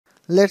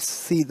Let's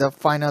see the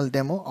final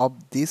demo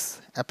of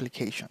this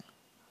application.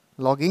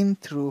 Login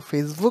through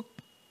Facebook,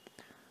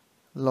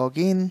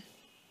 login,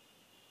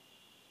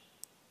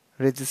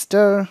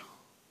 register.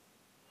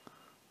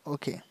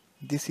 Okay,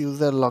 this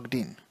user logged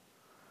in.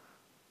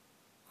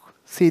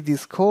 See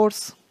this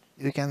course,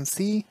 you can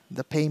see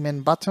the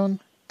payment button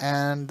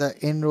and the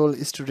enroll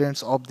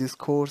students of this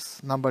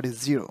course number is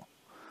 0.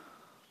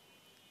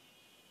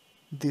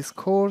 This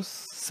course,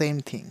 same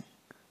thing.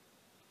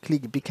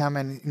 Click become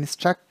an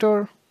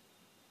instructor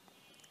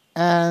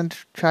and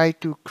try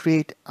to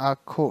create a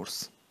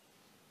course.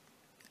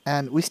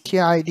 And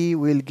Wistia ID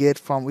will get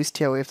from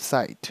Wistia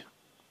website.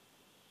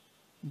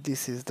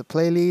 This is the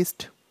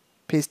playlist.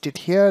 Paste it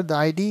here, the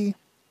ID,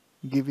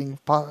 giving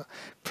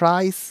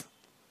price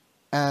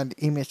and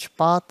image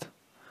path.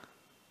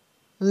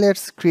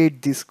 Let's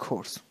create this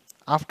course.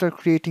 After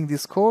creating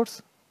this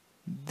course,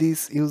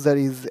 this user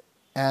is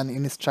an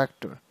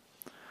instructor.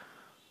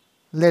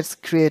 Let's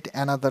create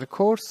another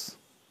course.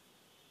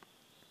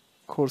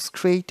 Course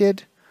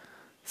created.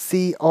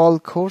 See all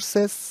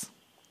courses,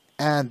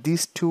 and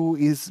this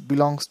two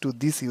belongs to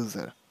this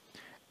user,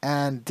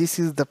 and this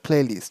is the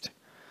playlist,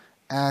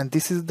 and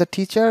this is the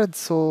teacher,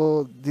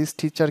 so this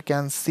teacher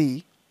can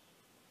see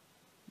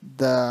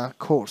the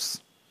course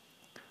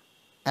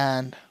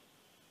and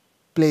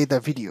play the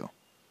video.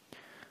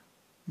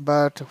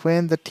 But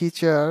when the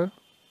teacher,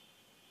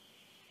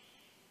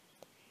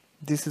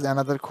 this is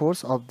another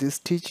course of this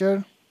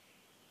teacher,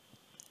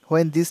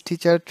 when this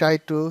teacher try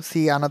to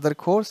see another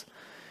course,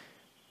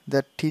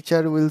 the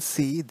teacher will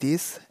see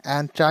this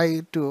and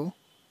try to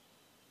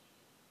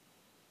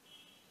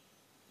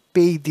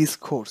pay this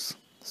course.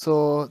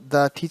 So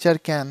the teacher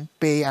can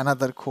pay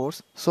another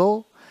course.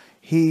 So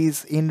he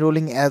is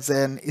enrolling as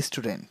an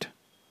student.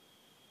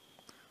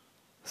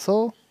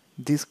 So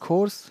this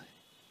course,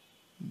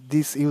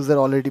 this user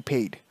already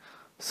paid.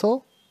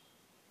 So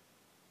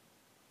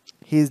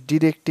he is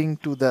directing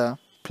to the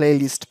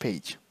playlist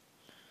page.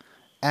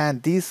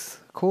 And this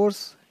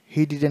course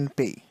he didn't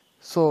pay.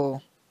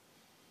 So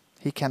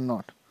he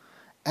cannot.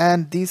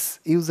 And this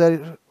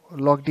user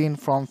logged in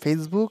from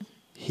Facebook,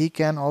 he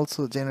can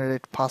also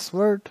generate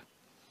password.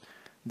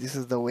 This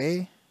is the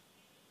way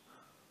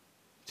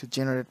to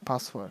generate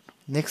password.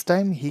 Next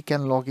time he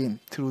can log in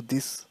through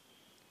this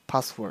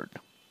password.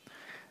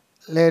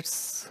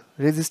 Let's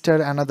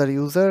register another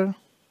user.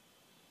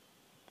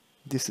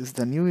 This is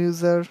the new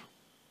user.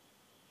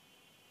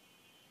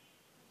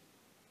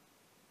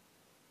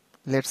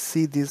 Let's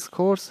see this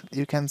course.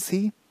 You can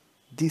see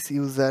this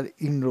user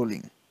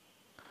enrolling.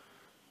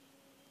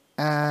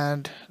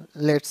 And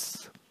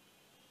let's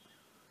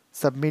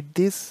submit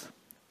this,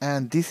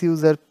 and this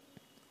user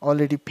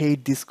already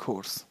paid this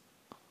course.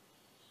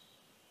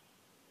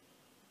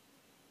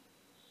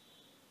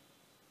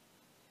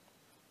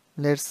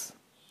 Let's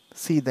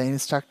see the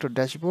instructor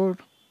dashboard.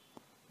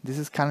 This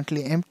is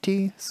currently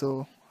empty,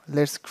 so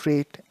let's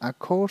create a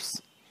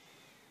course.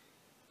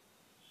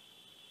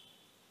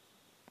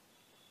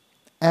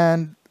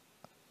 And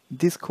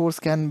this course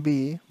can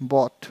be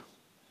bought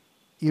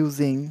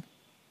using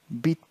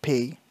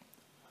Bitpay,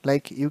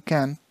 like you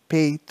can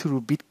pay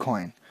through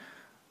Bitcoin.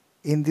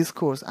 In this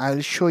course, I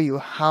will show you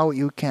how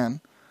you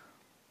can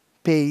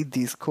pay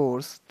this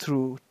course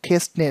through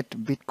testnet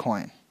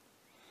Bitcoin.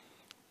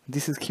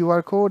 This is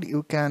QR code.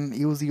 You can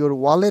use your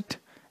wallet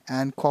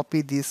and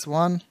copy this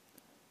one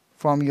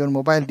from your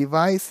mobile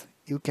device.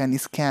 You can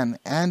scan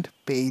and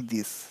pay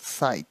this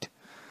site.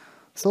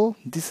 So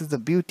this is the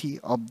beauty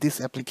of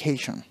this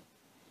application,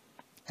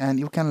 and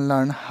you can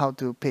learn how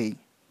to pay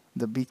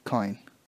the Bitcoin.